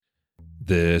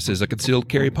This is a Concealed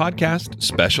Carry Podcast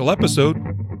special episode.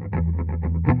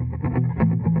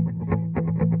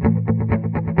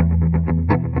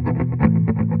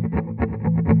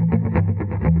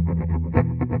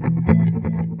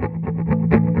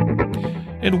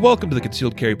 And welcome to the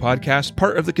Concealed Carry Podcast,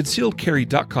 part of the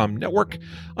ConcealedCarry.com network.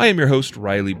 I am your host,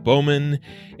 Riley Bowman,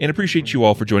 and appreciate you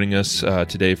all for joining us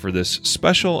today for this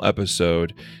special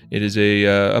episode. It is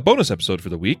a bonus episode for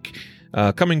the week,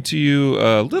 coming to you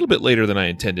a little bit later than I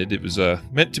intended. It was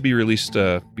meant to be released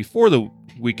before the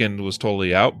weekend was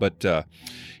totally out, but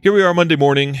here we are Monday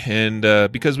morning, and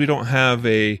because we don't have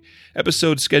a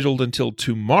episode scheduled until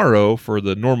tomorrow for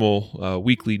the normal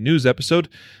weekly news episode,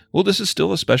 well, this is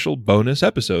still a special bonus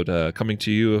episode coming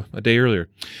to you a day earlier.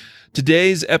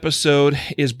 Today's episode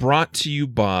is brought to you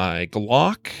by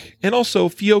Glock and also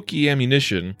Fiocchi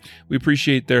Ammunition. We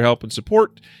appreciate their help and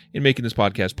support in making this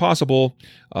podcast possible.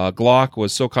 Glock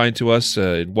was so kind to us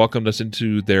and welcomed us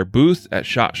into their booth at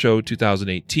SHOT Show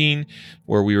 2018,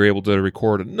 where we were able to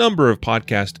record a number of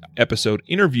podcast episode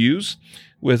interviews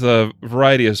with a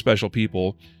variety of special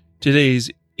people. Today's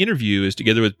interview is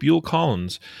together with Buell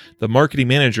Collins, the marketing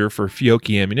manager for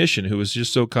Fiocchi Ammunition, who was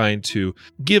just so kind to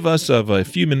give us a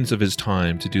few minutes of his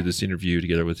time to do this interview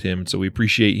together with him. So we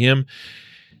appreciate him.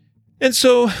 And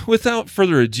so without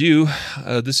further ado,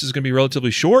 this is going to be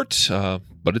relatively short,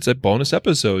 but it's a bonus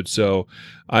episode. So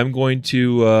I'm going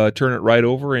to turn it right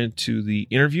over into the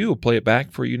interview. We'll play it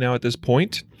back for you now at this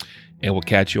point, and we'll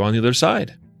catch you on the other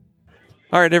side.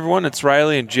 All right, everyone, it's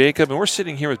Riley and Jacob, and we're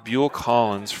sitting here with Buell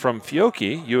Collins from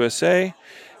Fiocchi, USA,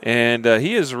 and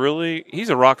he's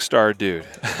a rock star dude.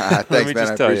 Thanks, man,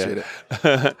 I appreciate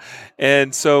it.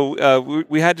 And so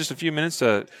we had just a few minutes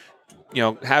to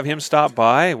have him stop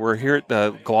by. We're here at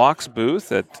the Glock's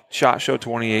booth at SHOT Show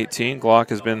 2018.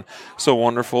 Glock has been so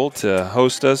wonderful to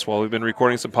host us while we've been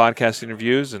recording some podcast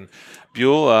interviews, and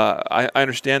Buell, I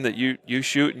understand that you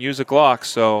shoot and use a Glock,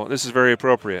 so this is very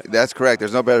appropriate. That's correct.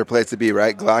 There's no better place to be,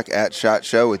 right? Glock at SHOT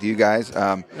Show with you guys.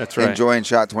 That's right. Enjoying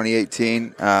SHOT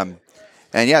 2018. And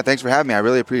yeah, thanks for having me. I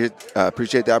really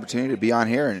appreciate the opportunity to be on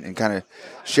here and kind of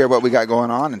share what we got going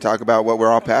on and talk about what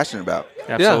we're all passionate about.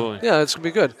 Absolutely. Yeah, it's going to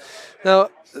be good. Now,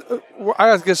 I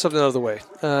got to get something out of the way.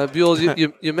 Buell,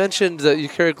 you mentioned that you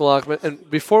carry Glock, and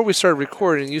before we started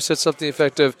recording, you said something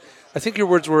effective. I think your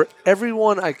words were,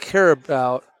 everyone I care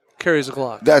about carries a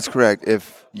Glock. That's correct.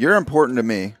 If you're important to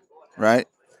me, right,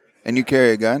 and you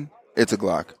carry a gun, it's a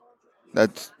Glock.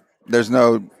 There's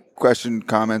no question,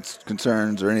 comments,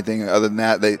 concerns, or anything other than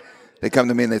that. They come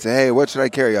to me and they say, hey, what should I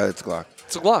carry? Oh, it's a Glock.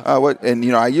 It's a Glock.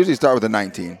 I usually start with a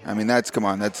 19. I mean, that's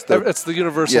the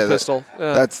universal pistol.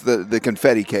 That's the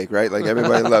confetti cake, right? Like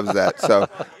everybody loves that. So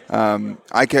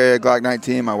I carry a Glock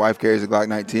 19. My wife carries a Glock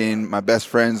 19. My best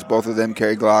friends, both of them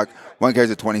carry Glock. One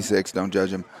carries a 26. Don't judge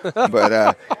him.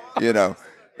 But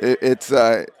it's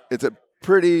a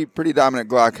pretty dominant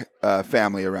Glock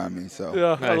family around me. So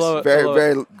yeah, nice. I love it.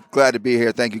 Very glad to be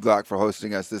here. Thank you, Glock, for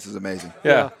hosting us. This is amazing.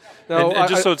 Yeah. No, and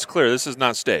just so it's clear, this is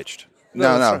not staged.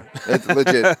 No, it's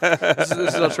legit. This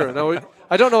is not true. No,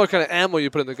 I don't know what kind of ammo you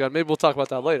put in the gun. Maybe we'll talk about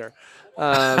that later.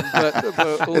 But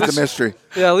it's a mystery.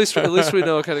 Yeah, at least we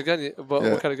know what kind of gun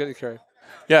you carry.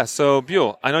 Yeah. So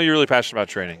Buell, I know you're really passionate about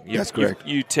training. That's correct.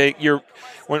 You take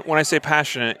when I say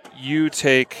passionate, you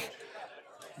take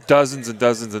dozens and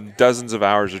dozens and dozens of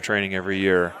hours of training every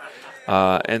year.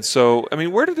 And so, I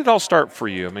mean, where did it all start for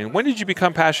you? I mean, when did you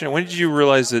become passionate? When did you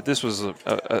realize that this was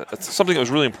something that was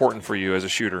really important for you as a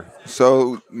shooter?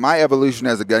 So my evolution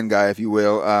as a gun guy, if you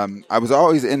will, I was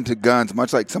always into guns,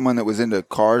 much like someone that was into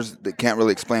cars that can't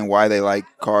really explain why they like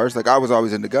cars. Like I was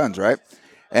always into guns, right?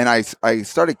 And I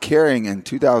started carrying in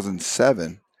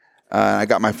 2007. I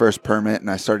got my first permit and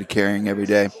I started carrying every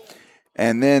day.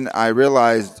 And then I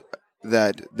realized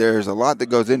that there's a lot that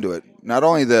goes into it. Not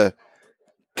only the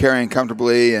carrying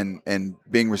comfortably and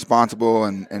being responsible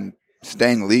and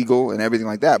staying legal and everything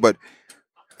like that. But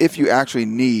if you actually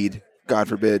need, God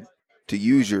forbid, to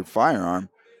use your firearm,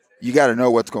 you got to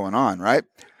know what's going on, right?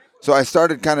 So I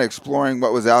started kind of exploring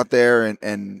what was out there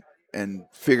and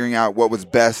figuring out what was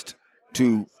best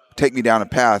to take me down a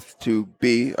path to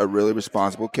be a really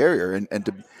responsible carrier and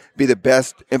to be the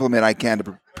best implement I can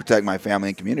to protect my family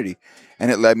and community. And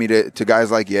it led me to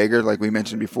guys like Yeager, like we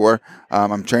mentioned before.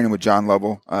 I'm training with John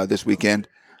Lovell this weekend.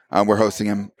 We're hosting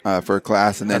him for a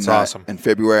class. And then that's awesome. In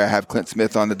February, I have Clint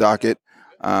Smith on the docket.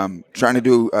 Trying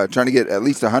to get at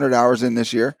least 100 hours in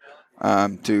this year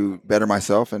to better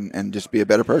myself and just be a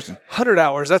better person. 100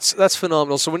 hours, that's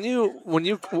phenomenal. So when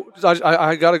you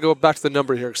I got to go back to the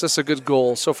number here because that's a good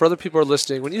goal. So for other people who are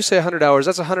listening, when you say 100 hours,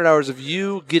 that's 100 hours of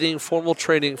you getting formal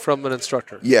training from an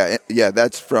instructor. Yeah,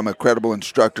 that's from a credible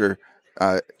instructor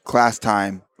class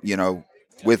time,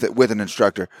 with an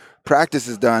instructor. Practice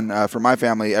is done for my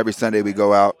family. Every Sunday we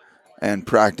go out and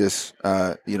practice,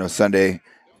 Sunday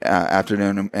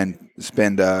afternoon and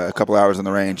spend a couple hours on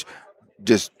the range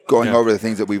just going over the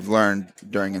things that we've learned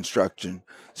during instruction.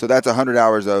 So that's 100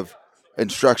 hours of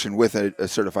instruction with a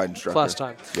certified instructor. Class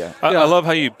time. Yeah. I love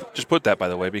how you just put that, by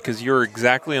the way, because you're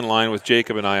exactly in line with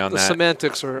Jacob and I on The that.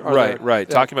 semantics are Right, there. right.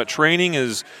 Yeah. Talking about training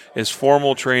is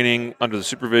formal training under the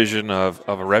supervision of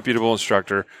a reputable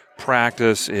instructor.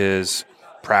 Practice is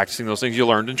practicing those things you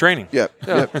learned in training. Yep.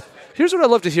 Yeah. Here's what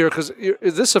I'd love to hear, because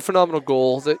this is a phenomenal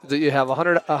goal that you have,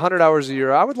 100 hours a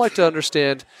year. I would like to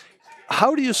understand,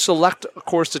 how do you select a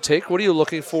course to take? What are you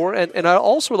looking for? And I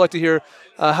also would like to hear,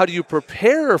 how do you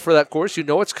prepare for that course? You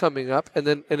know it's coming up.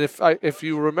 And if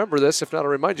you remember this, if not,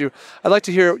 I'll remind you. I'd like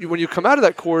to hear, when you come out of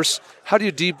that course, how do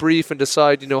you debrief and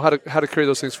decide, how to carry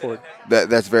those things forward?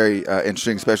 That's very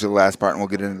interesting, especially the last part, and we'll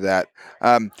get into that.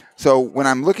 So when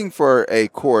I'm looking for a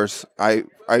course, I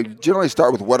generally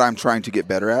start with what I'm trying to get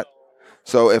better at.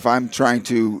 So if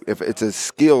it's a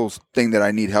skills thing that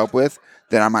I need help with,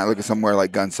 then I might look at somewhere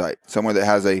like Gunsight, somewhere that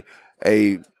has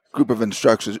a group of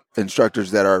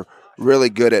instructors that are really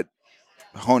good at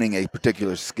honing a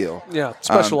particular skill. Yeah,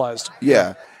 specialized.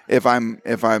 Yeah. If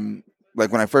I'm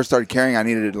like, when I first started carrying, I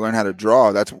needed to learn how to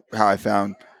draw. That's how I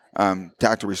found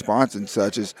tactile response and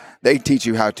such. Is they teach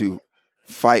you how to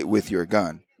fight with your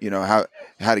gun. How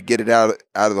to get it out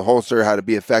of the holster, how to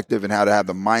be effective, and how to have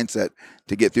the mindset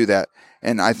to get through that.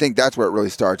 And I think that's where it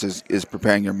really starts, is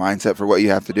preparing your mindset for what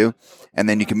you have to do, and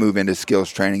then you can move into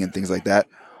skills training and things like that.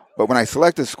 But when I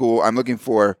select a school, I'm looking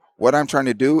for what I'm trying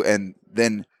to do, and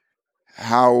then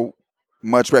how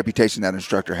much reputation that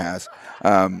instructor has,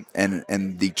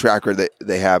 and the tracker that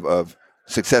they have of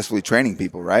successfully training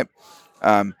people, right?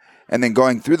 And then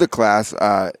going through the class,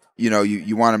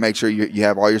 you want to make sure you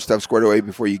have all your stuff squared away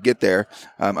before you get there.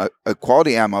 A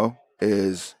quality ammo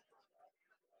is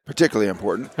particularly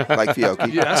important, like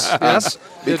Fiocchi. Yes.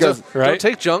 Because don't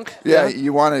take junk. yeah,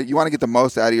 you want to get the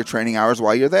most out of your training hours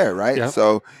while you're there, right? Yeah.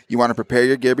 So you want to prepare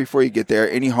your gear before you get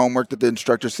there. Any homework that the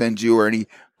instructor sends you or any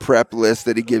prep list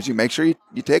that he gives you, make sure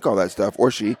you take all that stuff,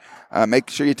 or she. Make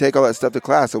sure you take all that stuff to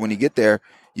class, so when you get there,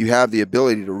 you have the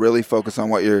ability to really focus on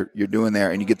what you're doing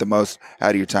there, and you get the most out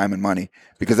of your time and money,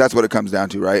 because that's what it comes down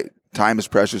to, right? Time is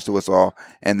precious to us all,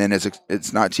 and then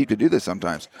it's not cheap to do this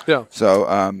sometimes. Yeah.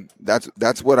 So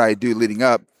that's what I do leading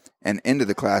up and into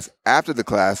the class. After the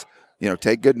class,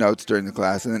 take good notes during the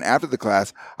class, and then after the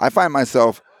class, I find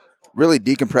myself really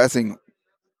decompressing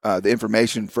the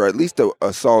information for at least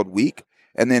a solid week,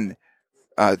 and then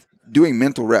doing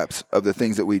mental reps of the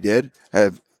things that we did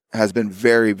has been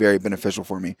very, very beneficial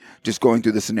for me. Just going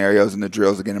through the scenarios and the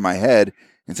drills again in my head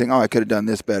and saying, I could have done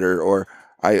this better, or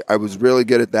I was really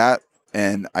good at that,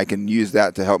 and I can use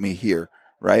that to help me here,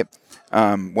 right?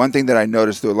 One thing that I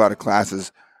noticed through a lot of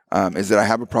classes is that I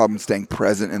have a problem staying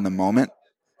present in the moment,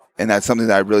 and that's something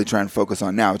that I really try and focus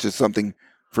on now. It's just something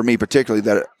for me particularly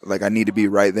that I need to be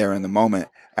right there in the moment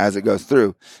as it goes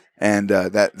through, and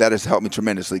that has helped me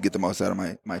tremendously get the most out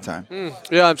of my time.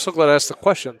 Yeah, I'm so glad I asked the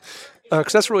question,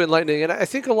 because that's really enlightening. And I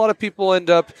think a lot of people end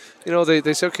up,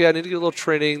 they say, okay, I need to get a little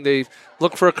training. They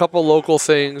look for a couple local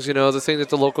things, the thing that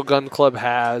the local gun club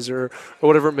has or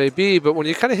whatever it may be. But when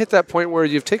you kind of hit that point where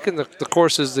you've taken the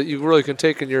courses that you really can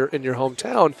take in your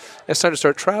hometown, it's time to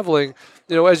start traveling.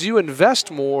 As you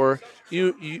invest more,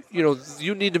 you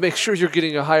need to make sure you're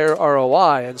getting a higher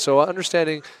ROI. And so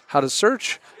understanding how to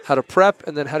search, how to prep,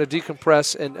 and then how to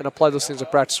decompress and apply those things to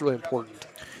practice is really important.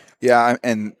 Yeah,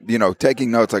 and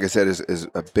taking notes, like I said, is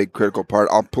a big critical part.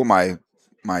 I'll pull my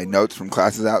notes from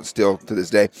classes out still to this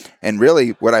day. And really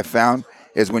what I found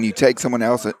is when you take someone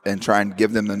else and try and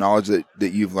give them the knowledge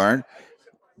that you've learned,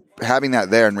 having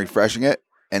that there and refreshing it,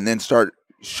 and then start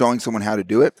showing someone how to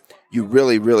do it, you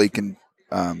really, really can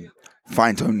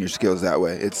fine-tune your skills that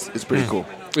way. It's pretty cool.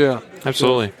 Yeah,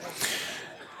 Absolutely.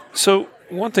 So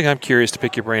one thing I'm curious to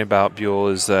pick your brain about, Buell,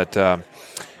 is that,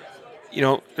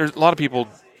 there's a lot of people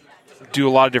do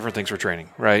a lot of different things for training,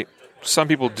 right? Some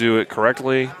people do it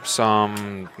correctly,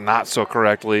 some not so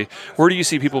correctly. Where do you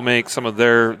see people make some of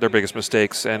their biggest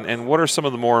mistakes, and what are some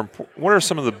of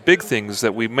the big things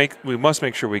that we must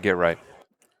make sure we get right?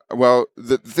 Well,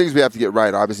 the things we have to get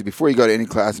right, obviously, before you go to any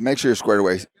class, make sure you're squared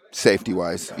away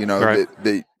safety-wise.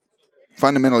 Right.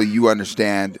 Fundamentally you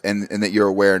understand and that you're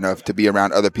aware enough to be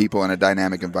around other people in a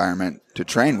dynamic environment to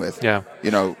train with. Yeah.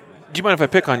 Do you mind if I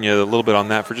pick on you a little bit on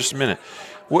that for just a minute?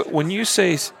 When you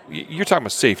say, you're talking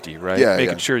about safety, right? Yeah.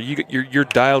 Making sure you're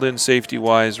dialed in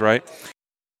safety-wise, right?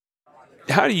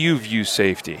 How do you view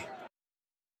safety?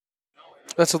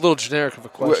 That's a little generic of a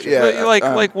question. Well,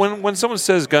 yeah. Like when someone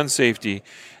says gun safety,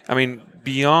 I mean,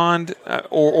 beyond,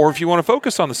 or if you want to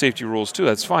focus on the safety rules too,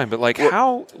 that's fine. But like,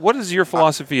 what is your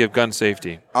philosophy of gun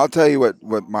safety? I'll tell you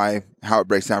how it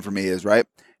breaks down for me is, right,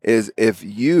 is if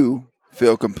you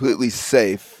feel completely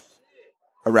safe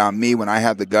around me when I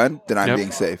have the gun, then I'm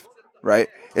being safe, right?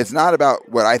 It's not about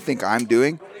what I think I'm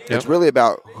doing. It's really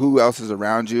about who else is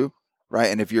around you, right?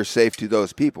 And if you're safe to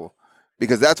those people,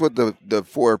 because that's what the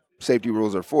 4 safety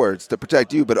rules are for. It's to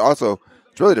protect you, but also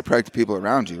it's really to protect the people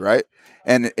around you, right?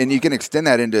 And you can extend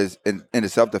that into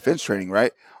self-defense training,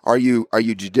 right? Are you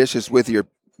judicious with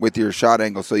your shot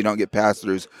angle so you don't get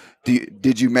pass-throughs?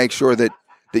 Did you make sure that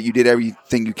you did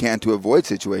everything you can to avoid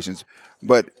situations?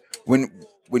 But when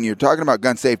you're talking about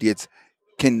gun safety, it's,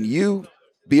 can you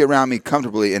be around me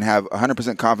comfortably and have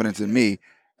 100% confidence in me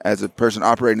as a person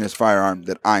operating this firearm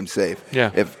that I'm safe? Yeah.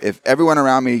 If everyone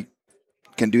around me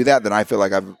can do that, then I feel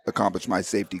like I've accomplished my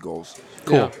safety goals.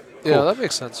 Cool. Yeah, that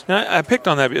makes sense. Now, I picked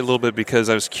on that a little bit because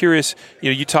I was curious.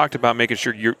 You talked about making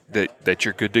sure that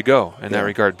you're good to go in that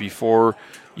regard before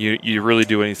you really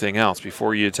do anything else,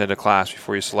 before you attend a class,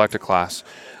 before you select a class.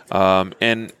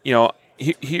 And the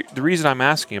reason I'm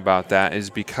asking about that is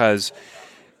because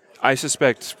I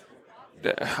suspect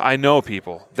I know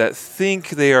people that think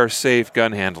they are safe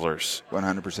gun handlers.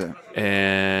 100%.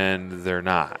 And they're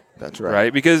not. That's right.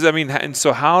 Right? Because, I mean, and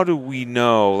so how do we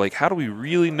know, like, how do we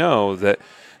really know that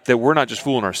we're not just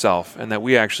fooling ourselves and that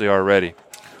we actually are ready?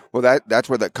 Well, that's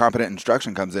where that competent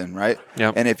instruction comes in, right?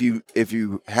 Yep. And if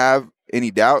you have any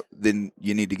doubt, then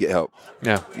you need to get help.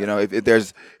 Yeah.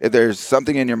 If there's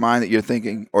something in your mind that you're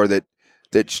thinking or that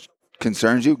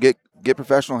concerns you, get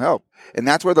professional help. And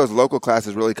that's where those local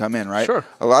classes really come in, right? Sure.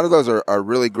 A lot of those are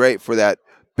really great for that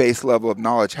base level of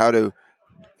knowledge, how to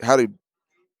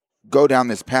go down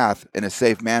this path in a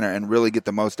safe manner and really get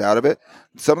the most out of it.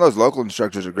 Some of those local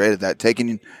instructors are great at that,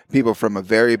 taking people from a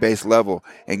very base level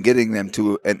and getting them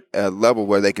to a level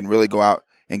where they can really go out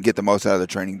and get the most out of the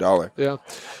training dollar. Yeah.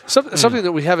 Something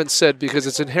that we haven't said, because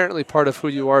it's inherently part of who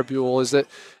you are, Buell, is that,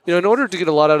 in order to get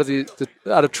a lot out of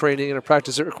out of training and a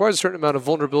practice, it requires a certain amount of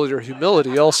vulnerability or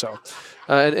humility also.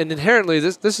 And inherently,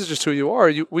 this is just who you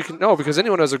are. We can know, because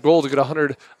anyone who has a goal to get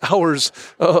 100 hours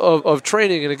of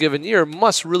training in a given year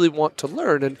must really want to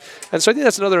learn. And so I think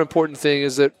that's another important thing,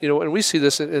 is that, and we see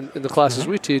this in the classes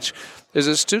we teach, is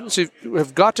that students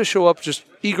have got to show up just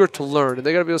eager to learn. And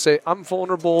they got to be able to say, I'm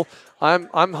vulnerable, I'm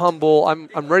humble,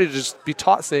 I'm ready to just be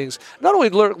taught things. Not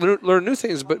only learn new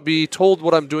things, but be told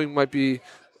what I'm doing might be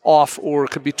off or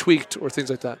could be tweaked or things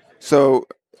like that. So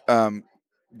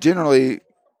generally,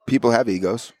 people have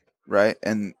egos, right?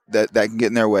 And that can get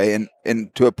in their way.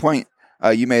 And to a point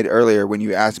you made earlier when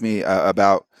you asked me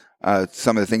about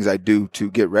some of the things I do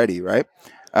to get ready, right?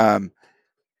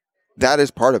 That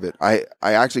is part of it. I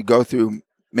actually go through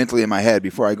mentally in my head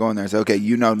before I go in there and say, okay,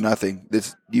 you know nothing.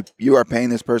 You are paying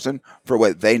this person for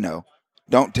what they know.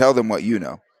 Don't tell them what you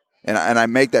know. And I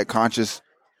make that conscious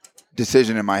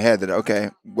decision in my head that,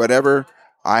 okay, whatever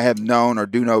I have known or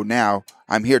do know now,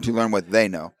 I'm here to learn what they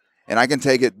know. And I can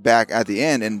take it back at the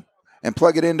end and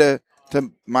plug it into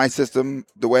my system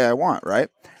the way I want, right?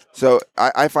 So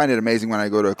I find it amazing when I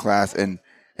go to a class and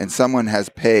someone has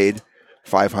paid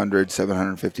 $500,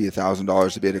 $750,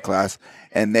 $1,000 to be at a class,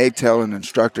 and they tell an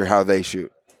instructor how they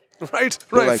shoot. Right,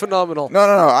 like, phenomenal. No,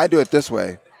 I do it this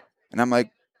way. And I'm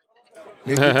like,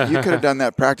 you could have done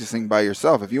that practicing by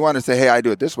yourself. If you want to say, hey, I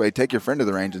do it this way, take your friend to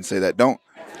the range and say that. Don't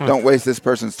waste this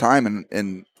person's time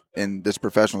in this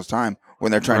professional's time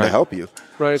when they're trying to help you.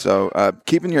 Right. So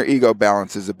keeping your ego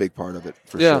balance is a big part of it,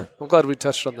 for sure. Yeah, I'm glad we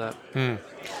touched on that.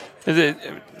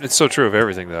 It's so true of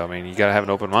everything, though. I mean, you got to have an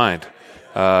open mind.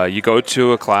 You go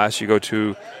to a class, you go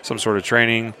to some sort of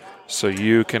training, so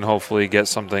you can hopefully get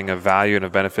something of value and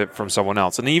of benefit from someone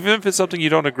else. And even if it's something you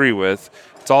don't agree with,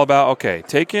 it's all about, okay,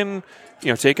 taking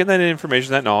that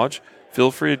information, that knowledge,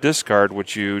 feel free to discard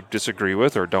what you disagree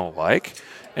with or don't like,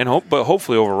 but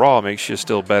hopefully overall it makes you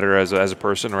still better as a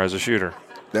person or as a shooter.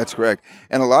 That's correct.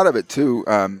 And a lot of it too,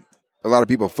 a lot of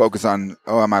people focus on,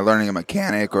 am I learning a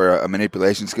mechanic or a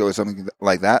manipulation skill or something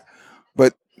like that?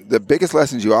 But the biggest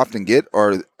lessons you often get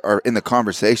are in the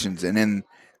conversations and in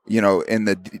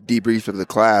the debrief of the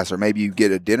class, or maybe you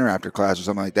get a dinner after class or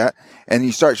something like that, and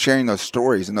you start sharing those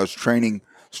stories and those training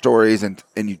stories, and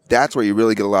that's where you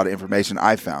really get a lot of information.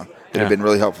 I found that have been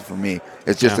really helpful for me.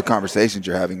 It's just the conversations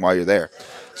you're having while you're there.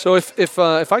 So if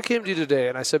I came to you today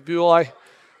and I said, Buell,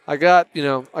 I got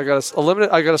a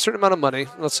certain amount of money.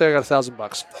 Let's say I got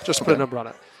 $1,000, just to put a number on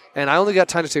it, and I only got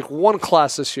time to take one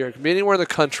class this year. It can be anywhere in the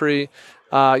country.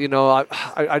 I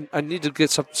need to get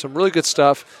some really good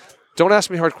stuff. don't ask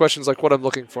me hard questions like what I'm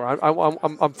looking for.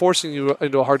 I'm forcing you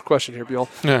into a hard question here, Buell.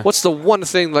 Yeah. What's the one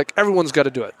thing like everyone's got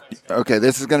to do it? Okay,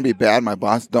 this is going to be bad. My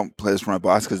boss, don't play this for my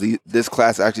boss because this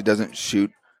class actually doesn't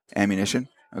shoot ammunition.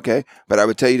 Okay, but I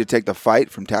would tell you to take the fight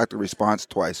from tactical response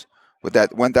twice. With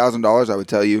that $1,000, I would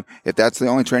tell you if that's the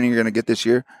only training you're going to get this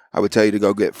year, I would tell you to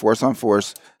go get force on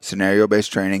force, scenario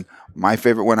based training. My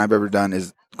favorite one I've ever done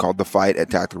is called the fight at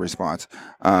tactical response.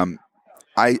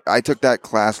 I took that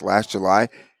class last July,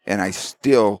 and I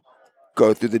still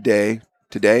go through the day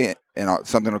today, and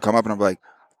something will come up, and I'm like,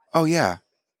 oh yeah,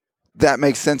 that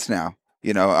makes sense now.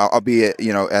 I'll be at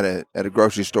a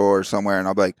grocery store or somewhere, and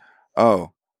I'll be like,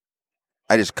 oh,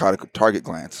 I just caught a target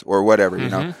glance or whatever,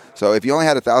 So if you only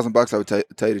had $1,000, I would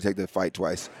tell you to take the fight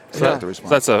twice. So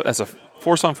that's a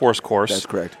force on force course. That's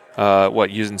correct.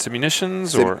 Using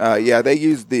Simunitions or? They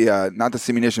use the not the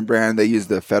Simunition brand. They use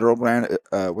the Federal brand.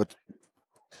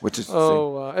 Which is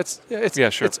sure. It's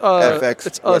FX.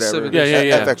 It's whatever.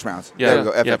 FX rounds. Yeah, there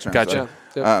we go. FX rounds. Gotcha.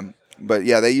 Yep. But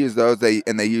yeah, they use those. They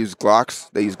use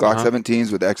Glocks. They use Glock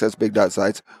 17s with XS big dot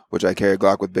sights, which I carry a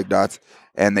Glock with big dots,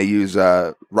 and they use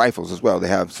rifles as well. They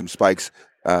have some Spikes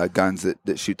guns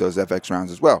that shoot those FX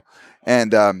rounds as well.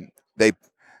 And the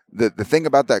thing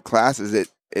about that class is it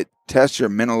tests your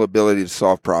mental ability to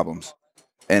solve problems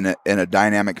in a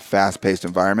dynamic, fast paced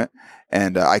environment.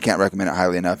 And I can't recommend it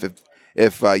highly enough.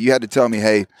 If you had to tell me,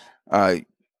 hey,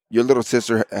 your little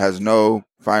sister has no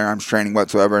firearms training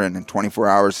whatsoever, and in 24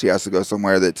 hours she has to go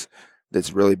somewhere that's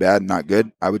really bad and not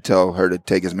good, I would tell her to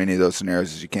take as many of those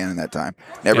scenarios as you can in that time.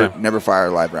 Never fire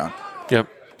a live round. Yep.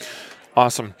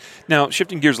 Awesome. Now,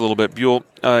 shifting gears a little bit, Buell,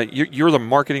 you're the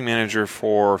marketing manager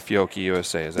for Fiocchi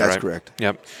USA, is that right? That's correct.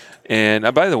 Yep.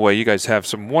 And by the way, you guys have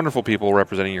some wonderful people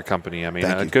representing your company. I mean,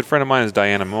 a good friend of mine is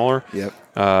Diana Muller.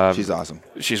 Yep. She's awesome.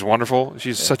 She's wonderful.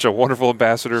 She's such a wonderful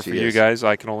ambassador for you guys,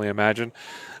 I can only imagine.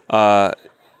 Now,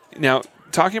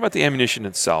 talking about the ammunition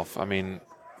itself, I mean,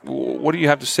 what do you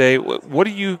have to say? What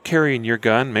do you carry in your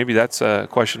gun? Maybe that's a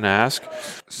question to ask.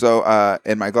 So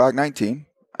in my Glock 19,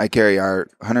 I carry our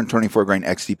 124 grain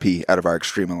XTP out of our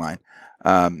Extrema line.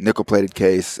 Nickel-plated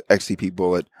case, XTP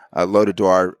bullet, loaded to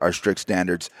our strict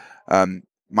standards.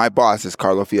 My boss is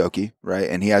Carlo Fiocchi, right?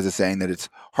 And he has a saying that it's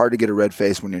hard to get a red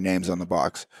face when your name's on the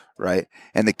box, right?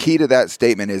 And the key to that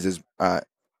statement is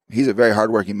he's a very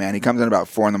hardworking man. He comes in about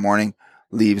 4 a.m,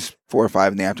 leaves 4 or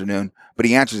 5 p.m, but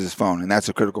he answers his phone, and that's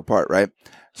a critical part, right?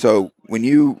 So when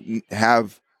you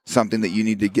have something that you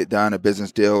need to get done, a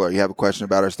business deal, or you have a question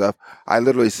about our stuff, I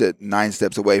literally sit 9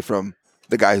 steps away from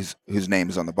the guy whose name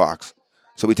is on the box.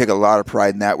 So we take a lot of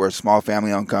pride in that. We're a small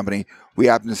family-owned company. We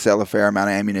happen to sell a fair amount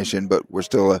of ammunition, but we're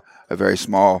still a very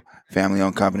small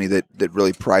family-owned company that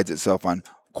really prides itself on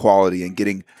quality and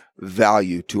getting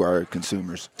value to our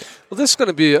consumers. Well, this is going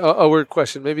to be a weird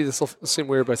question. Maybe this will seem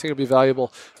weird, but I think it'll be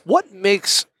valuable. What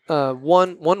makes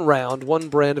one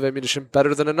brand of ammunition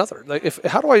better than another? Like, if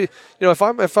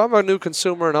I'm a new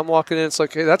consumer and I'm walking in, it's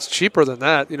like, hey, that's cheaper than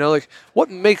that. Like, what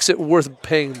makes it worth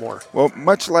paying more? Well,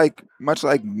 much like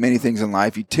many things in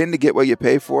life, you tend to get what you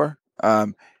pay for,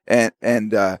 and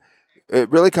it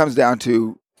really comes down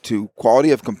to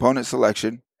quality of component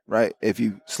selection, right? If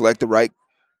you select the right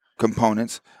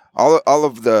components, all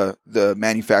of the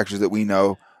manufacturers that we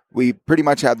know, we pretty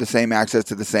much have the same access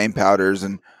to the same powders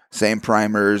and same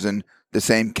primers and the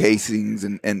same casings,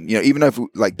 and even if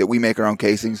like that we make our own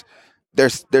casings, they're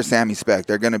SAAMI spec.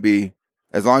 They're going to be,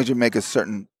 as long as you make a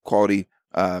certain quality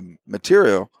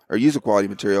material or use a quality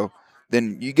material,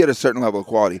 then you get a certain level of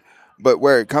quality. But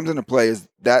where it comes into play is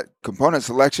that component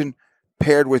selection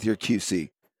paired with your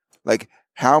QC. Like,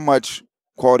 how much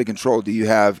quality control do you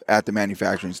have at the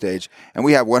manufacturing stage? And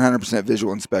we have 100%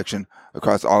 visual inspection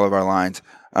across all of our lines.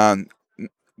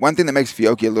 One thing that makes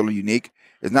Fiocchi a little unique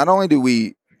is not only do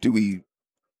we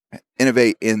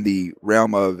innovate in the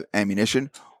realm of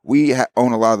ammunition, we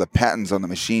own a lot of the patents on the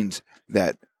machines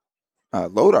that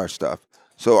load our stuff.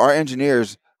 So our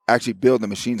engineers actually build the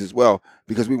machines as well,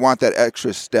 because we want that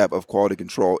extra step of quality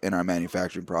control in our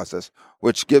manufacturing process,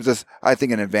 which gives us, I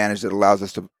think, an advantage that allows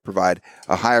us to provide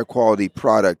a higher quality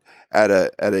product at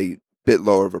a bit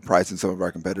lower of a price than some of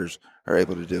our competitors are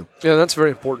able to do. Yeah, that's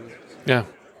very important. Yeah,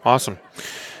 awesome.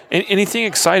 Anything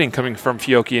exciting coming from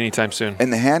Fiocchi anytime soon? In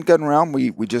the handgun realm,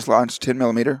 we just launched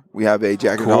 10mm. We have a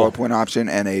jacket hollow point option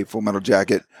and a full metal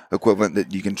jacket equivalent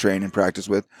that you can train and practice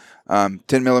with.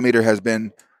 10mm has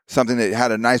been something that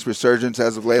had a nice resurgence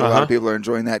as of late. A lot of people are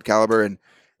enjoying that caliber,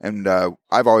 and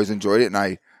I've always enjoyed it. And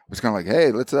I was kind of like,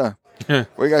 hey, let's what do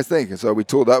you guys think? And so we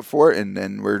tooled up for it,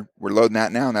 and we're loading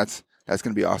that now, and that's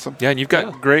going to be awesome. Yeah, and you've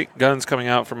got great guns coming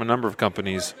out from a number of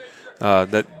companies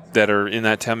that are in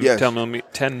that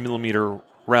 10 millimeter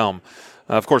realm.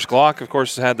 Of course, Glock,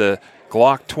 has had the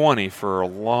Glock 20 for a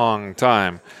long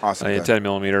time. Awesome. In 10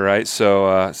 millimeter, right?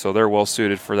 So they're well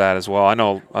suited for that as well. I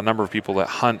know a number of people that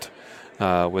hunt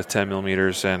with 10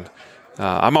 millimeters, and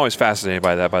I'm always fascinated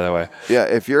by that. By the way, Yeah,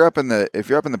 if you're up in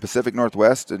the Pacific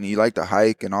Northwest and you like to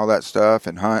hike and all that stuff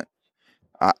and hunt,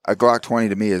 a Glock 20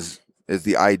 to me is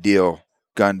the ideal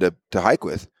gun to hike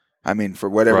with. I mean, for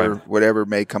whatever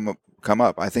may come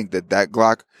up. I think that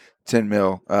Glock 10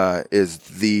 mil is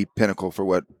the pinnacle for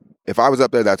what. If I was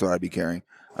up there, that's what I'd be carrying.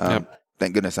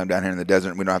 Thank goodness I'm down here in the desert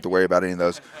and we don't have to worry about any of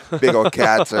those big old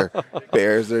cats or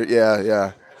bears.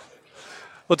 Yeah.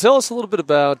 Well, tell us a little bit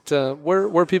about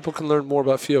where people can learn more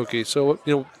about Fiocchi. So,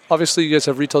 obviously you guys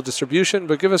have retail distribution,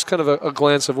 but give us kind of a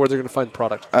glance of where they're going to find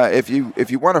product. If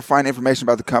you want to find information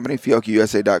about the company,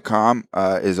 FiocchiUSA.com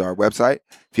is our website.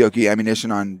 Fiocchi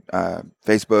Ammunition on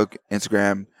Facebook,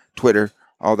 Instagram, Twitter,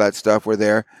 all that stuff. We're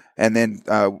there. And then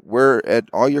we're at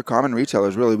all your common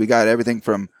retailers, really. We got everything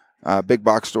from big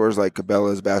box stores like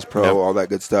Cabela's, Bass Pro, all that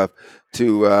good stuff,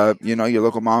 to your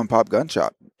local mom and pop gun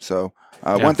shop. So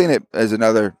one thing that is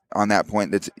another on that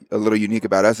point that's a little unique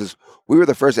about us is we were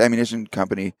the first ammunition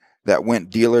company that went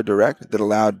dealer direct, that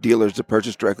allowed dealers to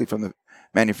purchase directly from the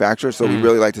manufacturer. So we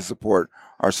really like to support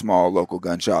our small local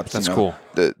gun shops. That's cool.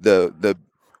 The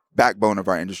backbone of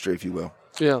our industry, if you will.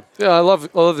 Yeah. I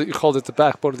love that you called it the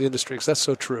backbone of the industry, because that's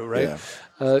so true, right?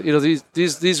 Yeah.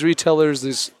 These retailers,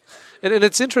 and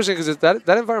it's interesting because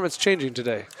that environment's changing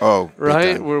today. Oh,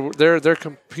 right. They're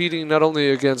competing not only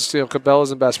against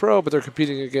Cabela's and Bass Pro, but they're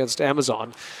competing against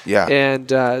Amazon. Yeah. And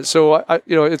so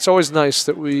it's always nice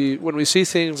that when we see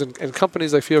things and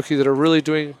companies like Fiocchi that are really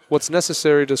doing what's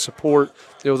necessary to support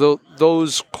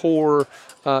those core.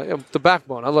 The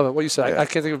backbone. I love it. What you said. I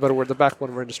can't think of a better word. The backbone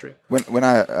of our industry. When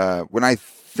I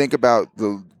think about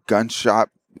the gun shop,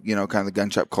 kind of the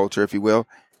gun shop culture, if you will,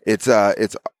 it's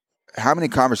how many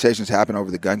conversations happen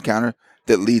over the gun counter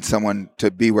that lead someone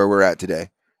to be where we're at today,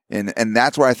 and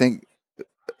that's why I think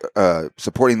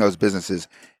supporting those businesses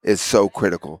is so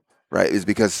critical, right? Is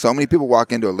because so many people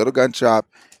walk into a little gun shop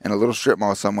in a little strip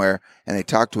mall somewhere, and they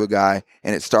talk to a guy,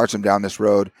 and it starts them down this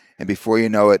road, and before you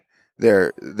know it,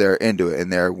 they're into it,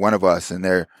 and they're one of us, and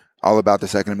they're all about the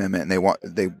Second Amendment, and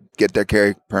they get their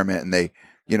carry permit, and they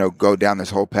go down this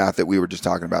whole path that we were just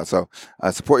talking about. So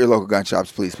support your local gun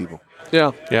shops, please, people.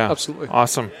 Yeah, absolutely.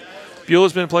 Awesome. Buell,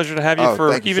 it's been a pleasure to have you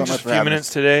for even just a few minutes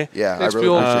today. Yeah, thanks, I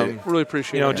really appreciate it. Really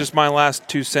appreciate it. Just my last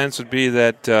 2 cents would be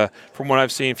that from what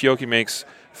I've seen, Fiocchi makes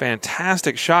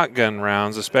fantastic shotgun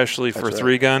rounds, especially for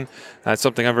 3-gun. That's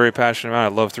something I'm very passionate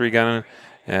about. I love 3-gunning.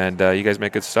 And you guys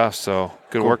make good stuff, so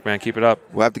good work, man. Keep it up.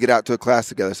 We'll have to get out to a class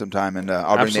together sometime, and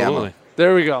I'll bring the ammo.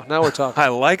 There we go. Now we're talking. I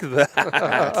like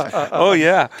that. Oh,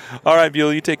 yeah. All right,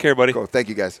 Buell, you take care, buddy. Cool. Thank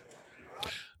you, guys.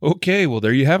 Okay, well,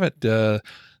 there you have it. That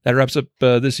wraps up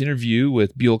this interview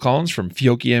with Buell Collins from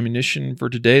Fiocchi Ammunition for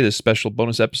today, this special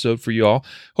bonus episode for you all.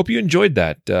 Hope you enjoyed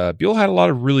that. Buell had a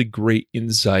lot of really great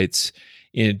insights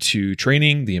into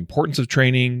training, the importance of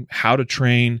training, how to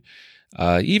train.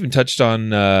 He even touched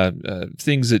on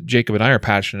things that Jacob and I are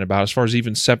passionate about, as far as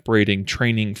even separating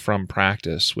training from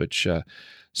practice, which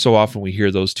so often we hear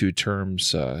those two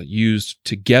terms used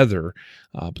together,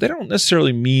 but they don't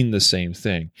necessarily mean the same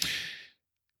thing.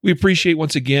 We appreciate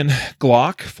once again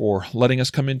Glock for letting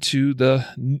us come into the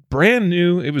brand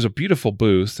new, it was a beautiful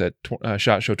booth at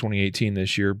SHOT Show 2018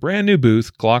 this year, brand new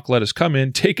booth. Glock let us come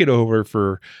in, take it over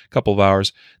for a couple of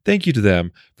hours. Thank you to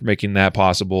them for making that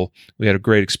possible. We had a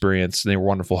great experience. They were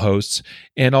wonderful hosts.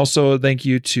 And also thank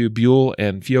you to Buell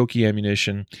and Fiocchi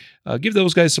Ammunition. Give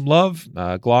those guys some love,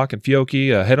 Glock and Fiocchi.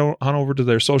 Head on over to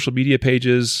their social media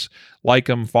pages, like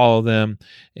them, follow them,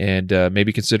 and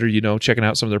maybe consider, checking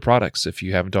out some of their products if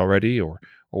you haven't already or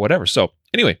whatever. So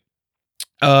anyway,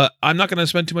 I'm not going to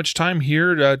spend too much time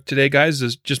here today, guys.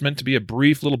 It's just meant to be a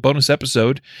brief little bonus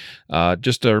episode.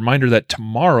 Just a reminder that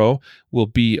tomorrow will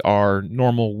be our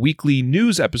normal weekly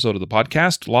news episode of the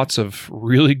podcast. Lots of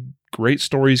really great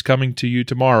stories coming to you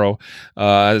tomorrow,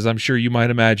 as I'm sure you might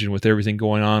imagine with everything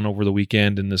going on over the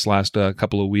weekend and this last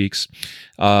couple of weeks.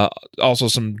 Also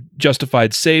some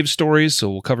justified save stories,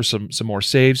 so we'll cover some more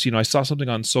saves. I saw something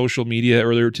on social media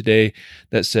earlier today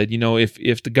that said,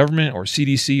 if the government or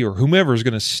CDC or whomever is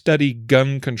going to study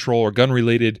gun control or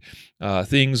gun-related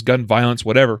things, gun violence,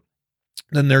 whatever,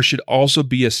 then there should also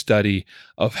be a study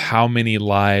of how many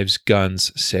lives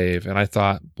guns save. And I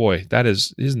thought, boy,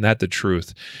 isn't that the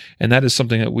truth? And that is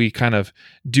something that we kind of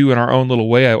do in our own little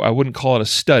way. I wouldn't call it a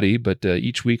study, but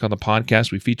each week on the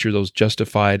podcast, we feature those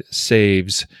justified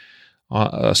saves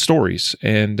stories.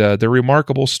 And they're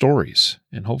remarkable stories.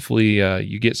 And hopefully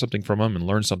you get something from them and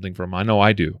learn something from them. I know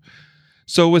I do.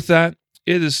 So with that,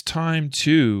 it is time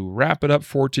to wrap it up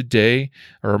for today.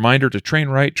 A reminder to train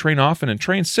right, train often, and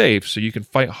train safe so you can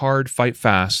fight hard, fight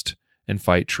fast, and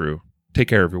fight true. Take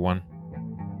care, everyone.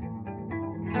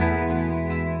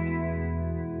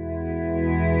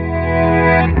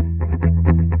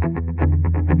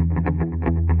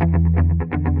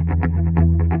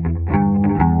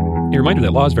 A reminder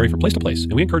that laws vary from place to place,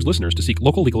 and we encourage listeners to seek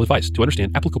local legal advice to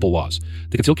understand applicable laws.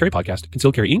 The Concealed Carry Podcast,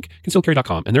 Concealed Carry Inc.,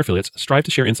 ConcealedCarry.com, and their affiliates strive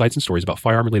to share insights and stories about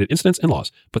firearm-related incidents and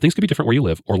laws, but things could be different where you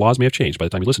live, or laws may have changed by the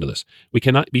time you listen to this. We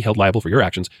cannot be held liable for your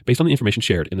actions based on the information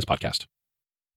shared in this podcast.